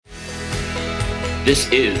This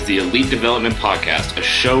is the Elite Development Podcast, a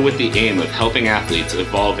show with the aim of helping athletes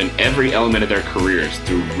evolve in every element of their careers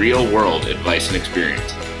through real-world advice and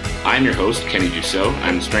experience. I'm your host, Kenny Dussault.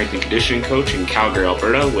 I'm a strength and conditioning coach in Calgary,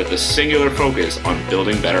 Alberta, with a singular focus on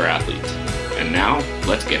building better athletes. And now,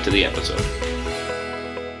 let's get to the episode.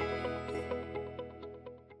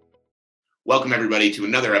 Welcome, everybody, to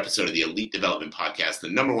another episode of the Elite Development Podcast, the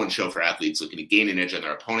number one show for athletes looking to gain an edge on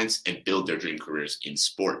their opponents and build their dream careers in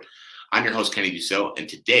sport. I'm your host, Kenny Dussault, and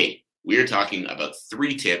today we are talking about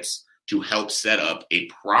 3 tips to help set up a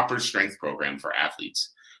proper strength program for athletes.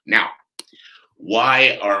 Now,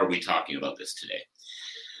 why are we talking about this today?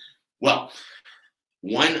 Well,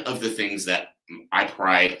 one of the things that I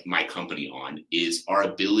pride my company on is our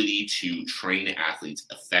ability to train athletes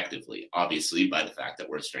effectively, obviously by the fact that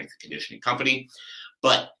we're a strength and conditioning company,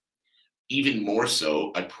 but even more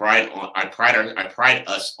so, I pride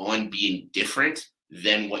us on being different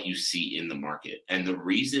than what you see in the market. And the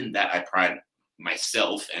reason that I pride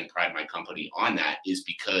myself and pride my company on that is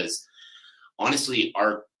because, honestly,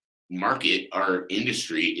 our market, our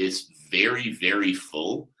industry is very, very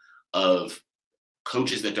full of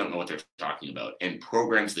coaches that don't know what they're talking about and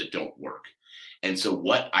programs that don't work. And so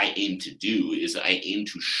what I aim to do is I aim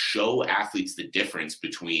to show athletes the difference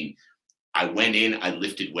between I went in, I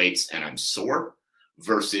lifted weights, and I'm sore,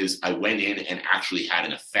 versus I went in and actually had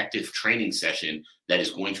an effective training session that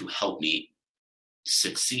is going to help me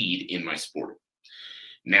succeed in my sport.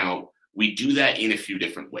 Now, we do that in a few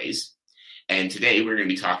different ways. And today we're going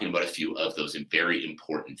to be talking about a few of those very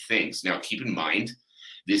important things. Now, keep in mind,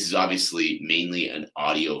 this is obviously mainly an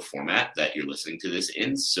audio format that you're listening to this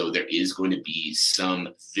in. So there is going to be some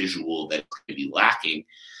visual that could be lacking.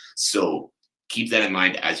 So keep that in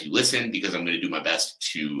mind as you listen, because I'm going to do my best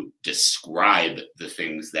to describe the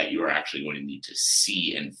things that you are actually going to need to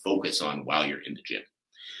see and focus on while you're in the gym.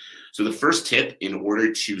 So the first tip in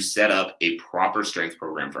order to set up a proper strength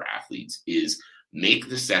program for athletes is make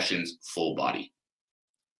the sessions full body.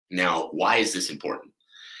 Now, why is this important?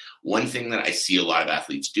 One thing that I see a lot of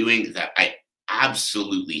athletes doing that I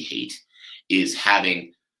absolutely hate is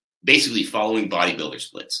basically following bodybuilder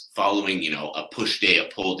splits, following, a push day,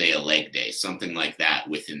 a pull day, a leg day, something like that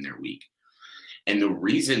within their week. And the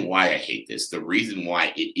reason why I hate this, the reason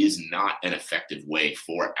why it is not an effective way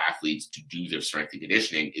for athletes to do their strength and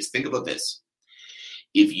conditioning is, think about this.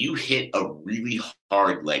 If you hit a really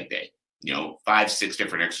hard leg day, 5-6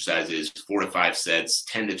 different exercises, 4 to 5 sets,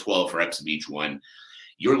 10 to 12 reps of each one,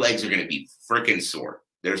 your legs are going to be freaking sore.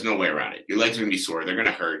 There's no way around it. Your legs are going to be sore. They're going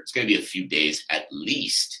to hurt. It's going to be a few days at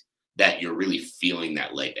least that you're really feeling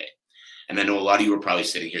that leg day. And I know a lot of you are probably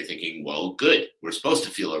sitting here thinking, well, good. We're supposed to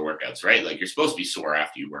feel our workouts, right? Like, you're supposed to be sore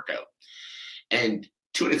after you work out. And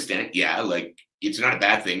to an extent, yeah, like, it's not a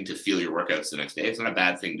bad thing to feel your workouts the next day. It's not a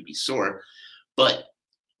bad thing to be sore. But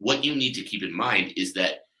what you need to keep in mind is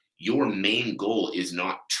that your main goal is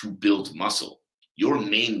not to build muscle. Your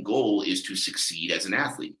main goal is to succeed as an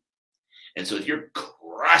athlete. And so if you're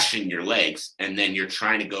crushing your legs and then you're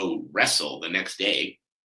trying to go wrestle the next day,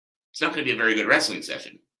 it's not going to be a very good wrestling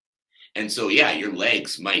session. And so, yeah, your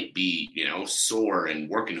legs might be, sore and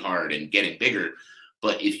working hard and getting bigger.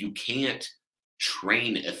 But if you can't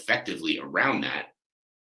train effectively around that,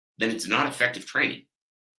 then it's not effective training.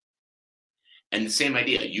 And the same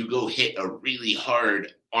idea, you go hit a really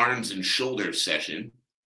hard arms and shoulders session,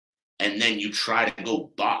 and then you try to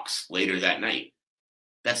go box later that night.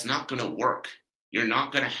 That's not going to work. You're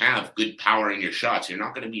not going to have good power in your shots. You're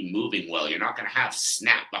not going to be moving well. You're not going to have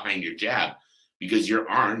snap behind your jab because your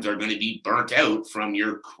arms are going to be burnt out from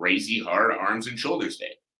your crazy hard arms and shoulders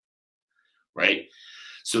day, right?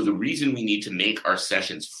 So the reason we need to make our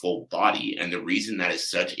sessions full body, and the reason that is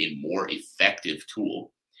such a more effective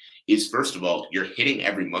tool, is, first of all, you're hitting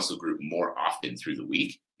every muscle group more often through the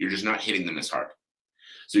week. You're just not hitting them as hard.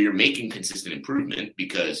 So you're making consistent improvement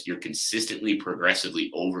because you're consistently, progressively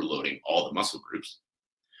overloading all the muscle groups,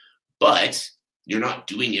 but you're not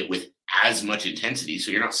doing it with as much intensity. So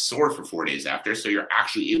you're not sore for 4 days after. So you're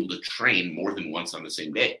actually able to train more than once on the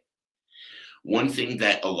same day. One thing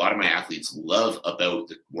that a lot of my athletes love about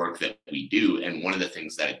the work that we do, and one of the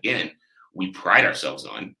things that, again, we pride ourselves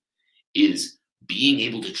on, is being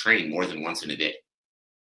able to train more than once in a day.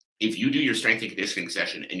 If you do your strength and conditioning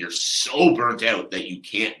session and you're so burnt out that you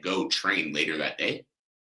can't go train later that day,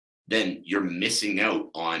 then you're missing out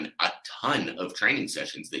on a ton of training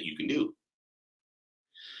sessions that you can do.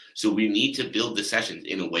 So we need to build the sessions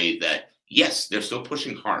in a way that, yes, they're still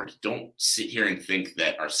pushing hard. Don't sit here and think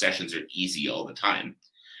that our sessions are easy all the time.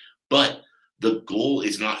 But the goal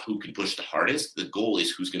is not who can push the hardest. The goal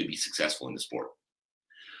is who's going to be successful in the sport.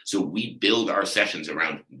 So we build our sessions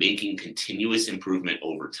around making continuous improvement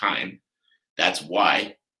over time. That's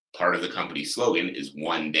why part of the company's slogan is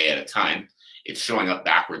one day at a time. It's showing up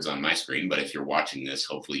backwards on my screen, but if you're watching this,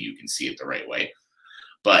 hopefully you can see it the right way.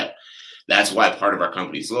 But that's why part of our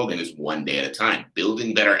company's slogan is one day at a time,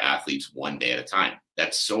 building better athletes one day at a time.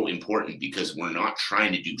 That's so important because we're not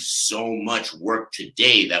trying to do so much work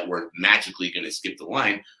today that we're magically going to skip the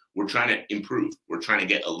line. We're trying to improve. We're trying to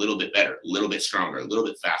get a little bit better, a little bit stronger, a little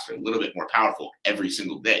bit faster, a little bit more powerful every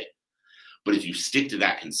single day. But if you stick to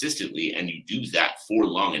that consistently and you do that for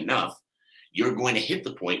long enough, you're going to hit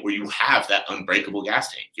the point where you have that unbreakable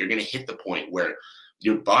gas tank. You're going to hit the point where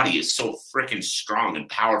your body is so freaking strong and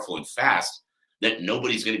powerful and fast that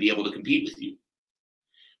nobody's going to be able to compete with you.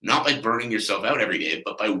 Not by burning yourself out every day,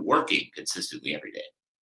 but by working consistently every day.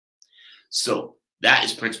 So that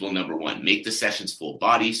is principle number one. Make the sessions full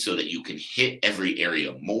body so that you can hit every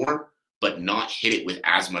area more, but not hit it with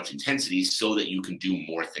as much intensity so that you can do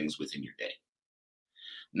more things within your day.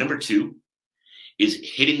 Number two is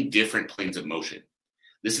hitting different planes of motion.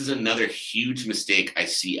 This is another huge mistake I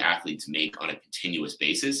see athletes make on a continuous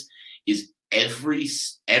basis, is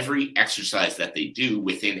every exercise that they do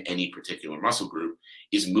within any particular muscle group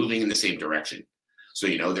is moving in the same direction. So,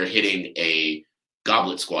 they're hitting a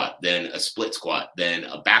goblet squat, then a split squat, then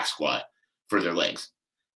a back squat for their legs.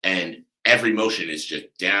 And every motion is just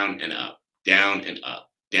down and up, down and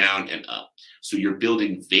up, down and up. So you're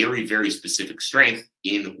building very, very specific strength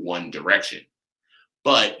in one direction.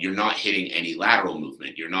 But you're not hitting any lateral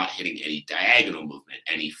movement. You're not hitting any diagonal movement,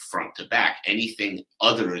 any front to back, anything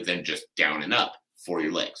other than just down and up for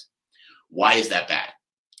your legs. Why is that bad?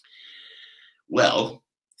 Well,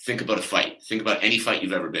 think about a fight. Think about any fight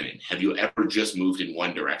you've ever been in. Have you ever just moved in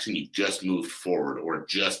one direction? You've just moved forward or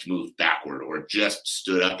just moved backward or just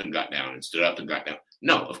stood up and got down and stood up and got down?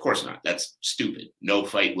 No, of course not. That's stupid. No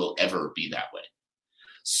fight will ever be that way.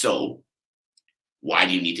 So why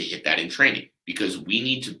do you need to hit that in training? Because we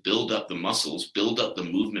need to build up the muscles, build up the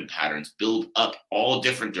movement patterns, build up all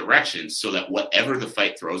different directions so that whatever the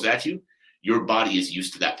fight throws at you, your body is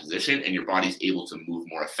used to that position and your body is able to move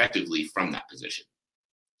more effectively from that position.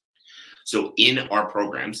 So in our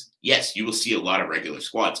programs, yes, you will see a lot of regular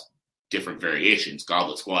squats, different variations,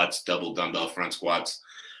 goblet squats, double dumbbell front squats,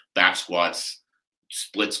 back squats,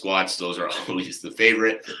 split squats. Those are always the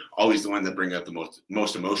favorite, always the one that bring out the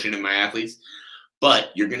most emotion in my athletes.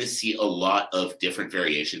 But you're going to see a lot of different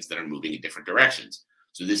variations that are moving in different directions.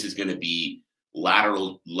 So this is going to be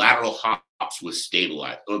lateral hops with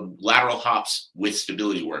lateral hops with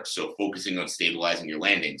stability work. So focusing on stabilizing your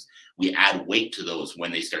landings. We add weight to those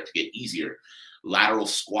when they start to get easier. Lateral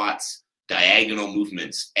squats, diagonal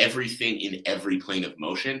movements, everything in every plane of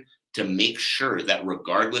motion to make sure that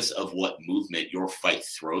regardless of what movement your fight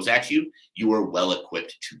throws at you, you are well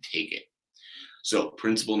equipped to take it. So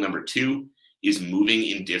principle number two is moving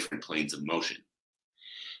in different planes of motion.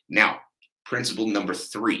 Now, principle number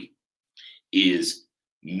three is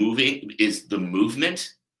the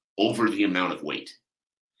movement over the amount of weight.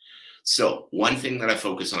 So one thing that I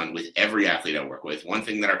focus on with every athlete I work with, one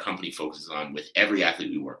thing that our company focuses on with every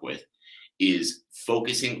athlete we work with, is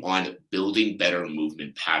focusing on building better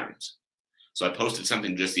movement patterns. So I posted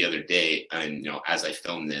something just the other day, and as I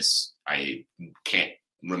film this, I can't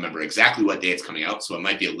remember exactly what day it's coming out, so it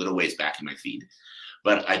might be a little ways back in my feed.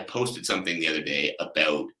 But I posted something the other day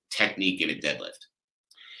about technique in a deadlift.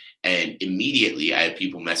 And immediately I had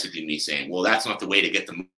people messaging me saying, well, that's not the way to get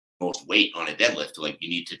the most weight on a deadlift. Like, you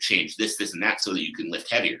need to change this, and that so that you can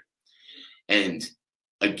lift heavier. And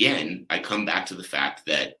again, I come back to the fact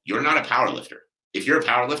that you're not a power lifter. If you're a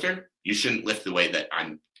power lifter, you shouldn't lift the way that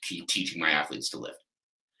I'm teaching my athletes to lift.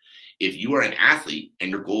 If you are an athlete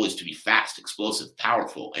and your goal is to be fast, explosive,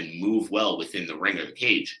 powerful, and move well within the ring or the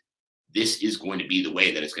cage, this is going to be the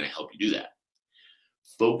way that it's going to help you do that.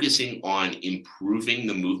 Focusing on improving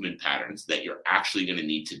the movement patterns that you're actually going to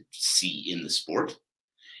need to see in the sport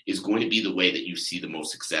is going to be the way that you see the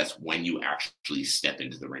most success when you actually step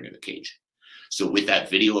into the ring or the cage. So with that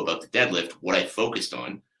video about the deadlift, what I focused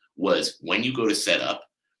on was when you go to set up,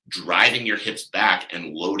 driving your hips back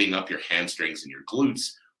and loading up your hamstrings and your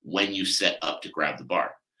glutes when you set up to grab the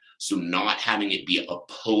bar. So not having it be a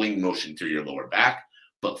pulling motion through your lower back,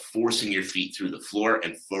 but forcing your feet through the floor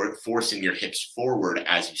and forcing your hips forward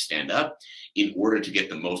as you stand up in order to get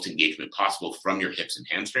the most engagement possible from your hips and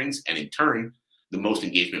hamstrings, and in turn, the most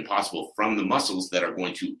engagement possible from the muscles that are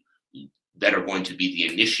going to be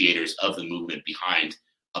the initiators of the movement behind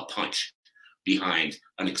a punch, behind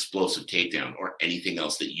an explosive takedown, or anything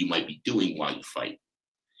else that you might be doing while you fight.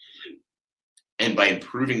 And by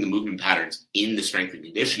improving the movement patterns in the strength and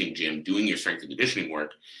conditioning gym, doing your strength and conditioning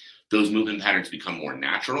work, those movement patterns become more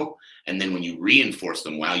natural. And then when you reinforce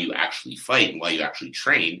them while you actually fight and while you actually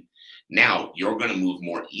train, now you're going to move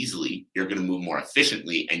more easily, you're going to move more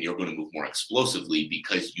efficiently, and you're going to move more explosively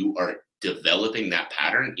because you are developing that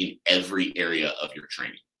pattern in every area of your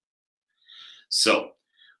training. So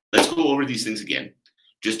let's go over these things again,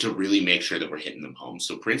 just to really make sure that we're hitting them home.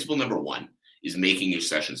 So principle number 1 is making your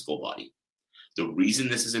sessions full body. The reason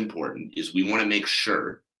this is important is we want to make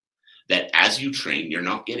sure that as you train, you're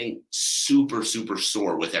not getting super, super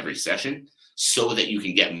sore with every session so that you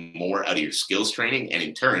can get more out of your skills training and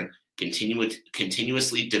in turn,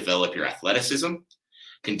 continuously develop your athleticism,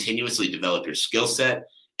 continuously develop your skill set,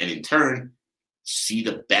 and in turn, see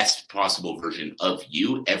the best possible version of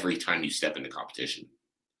you every time you step into competition.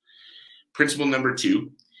 Principle number 2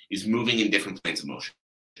 is moving in different planes of motion.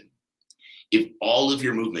 If all of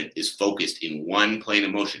your movement is focused in one plane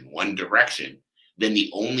of motion, one direction, then the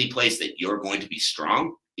only place that you're going to be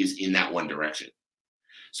strong is in that one direction.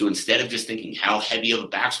 So instead of just thinking, how heavy of a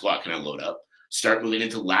back squat can I load up? Start moving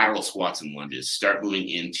into lateral squats and lunges. Start moving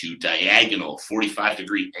into diagonal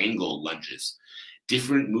 45-degree angle lunges.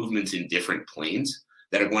 Different movements in different planes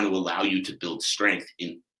that are going to allow you to build strength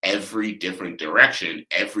in every different direction,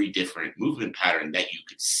 every different movement pattern that you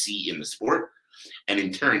could see in the sport. And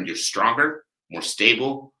in turn, you're stronger, more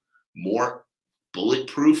stable, more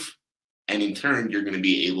bulletproof. And in turn, you're going to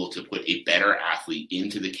be able to put a better athlete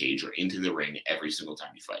into the cage or into the ring every single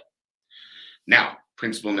time you fight. Now,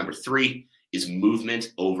 principle number 3 is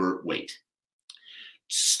movement over weight.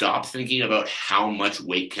 Stop thinking about how much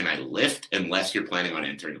weight can I lift unless you're planning on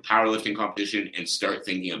entering a powerlifting competition, and start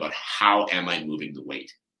thinking about how am I moving the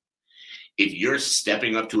weight. If you're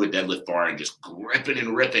stepping up to a deadlift bar and just gripping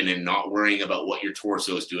and ripping and not worrying about what your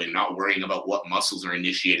torso is doing, not worrying about what muscles are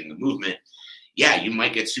initiating the movement, yeah, you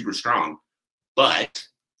might get super strong, but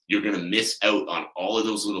you're going to miss out on all of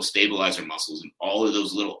those little stabilizer muscles and all of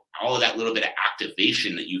that little bit of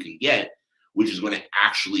activation that you can get, which is going to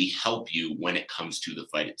actually help you when it comes to the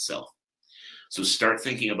fight itself. So start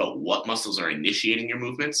thinking about what muscles are initiating your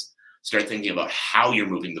movements. Start thinking about how you're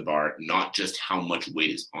moving the bar, not just how much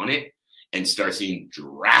weight is on it, and start seeing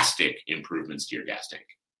drastic improvements to your gas tank.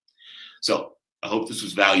 So I hope this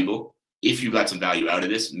was valuable. If you got some value out of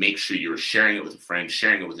this, make sure you're sharing it with a friend,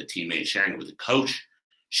 sharing it with a teammate, sharing it with a coach,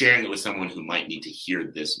 sharing it with someone who might need to hear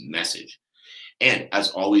this message. And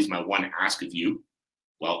as always, my one ask of you,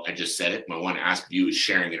 well, I just said it, my one ask of you is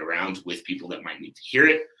sharing it around with people that might need to hear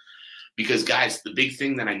it. Because guys, the big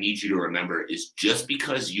thing that I need you to remember is just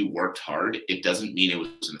because you worked hard, it doesn't mean it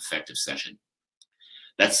was an effective session.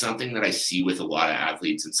 That's something that I see with a lot of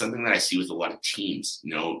athletes and something that I see with a lot of teams,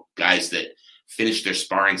 guys that finish their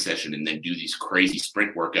sparring session and then do these crazy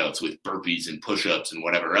sprint workouts with burpees and push-ups and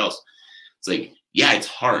whatever else. It's like, yeah, it's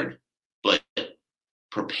hard, but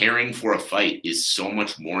preparing for a fight is so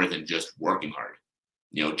much more than just working hard.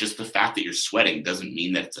 Just the fact that you're sweating doesn't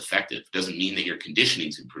mean that it's effective, doesn't mean that your conditioning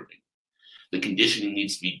is improving. The conditioning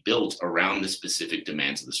needs to be built around the specific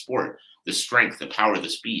demands of the sport. The strength, the power, the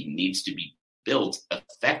speed needs to be built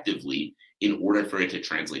effectively in order for it to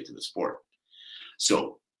translate to the sport.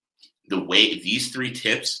 So the way these 3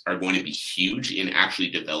 tips are going to be huge in actually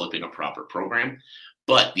developing a proper program.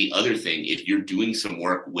 But the other thing, if you're doing some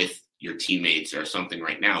work with your teammates or something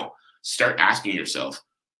right now, start asking yourself,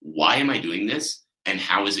 why am I doing this? And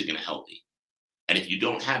how is it going to help me? And if you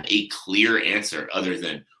don't have a clear answer other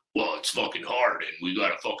than, well, it's fucking hard and we got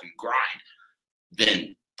to fucking grind,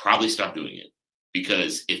 then probably stop doing it.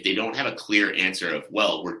 Because if they don't have a clear answer of,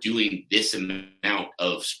 well, we're doing this amount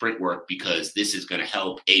of sprint work because this is going to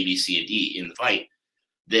help A, B, C, and D in the fight,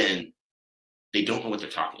 then they don't know what they're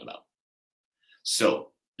talking about.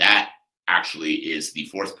 So that actually is the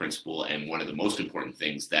 4th principle, and one of the most important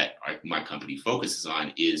things that my company focuses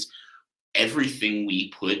on is everything we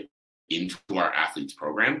put into our athletes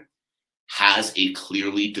program has a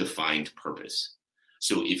clearly defined purpose.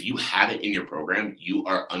 So if you have it in your program, you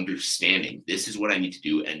are understanding this is what I need to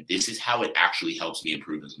do, and this is how it actually helps me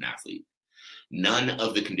improve as an athlete. None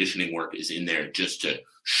of the conditioning work is in there just to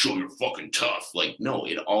show you're fucking tough. Like, no,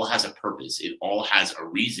 it all has a purpose. It all has a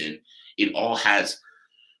reason. It all has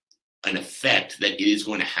an effect that it is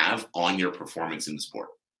going to have on your performance in the sport.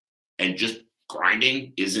 And just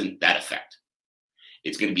grinding isn't that effect.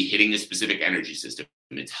 It's going to be hitting a specific energy system.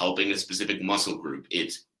 It's helping a specific muscle group.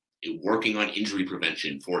 It's working on injury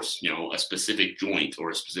prevention for a specific joint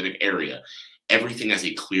or a specific area. Everything has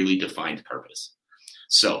a clearly defined purpose.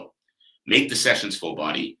 So make the sessions full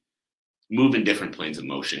body, move in different planes of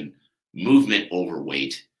motion, movement over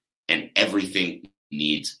weight, and everything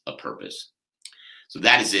needs a purpose. So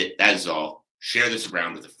that is it. That is all. Share this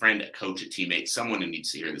around with a friend, a coach, a teammate, someone who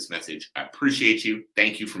needs to hear this message. I appreciate you.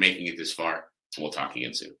 Thank you for making it this far. We'll talk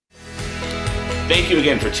again soon. Thank you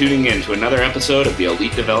again for tuning in to another episode of the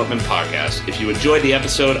Elite Development Podcast. If you enjoyed the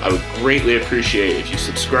episode, I would greatly appreciate if you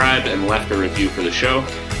subscribed and left a review for the show.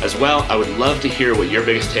 As well, I would love to hear what your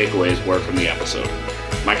biggest takeaways were from the episode.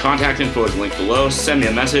 My contact info is linked below. Send me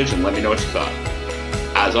a message and let me know what you thought.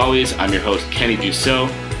 As always, I'm your host, Kenny Dussault.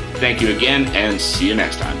 Thank you again, and see you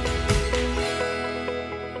next time.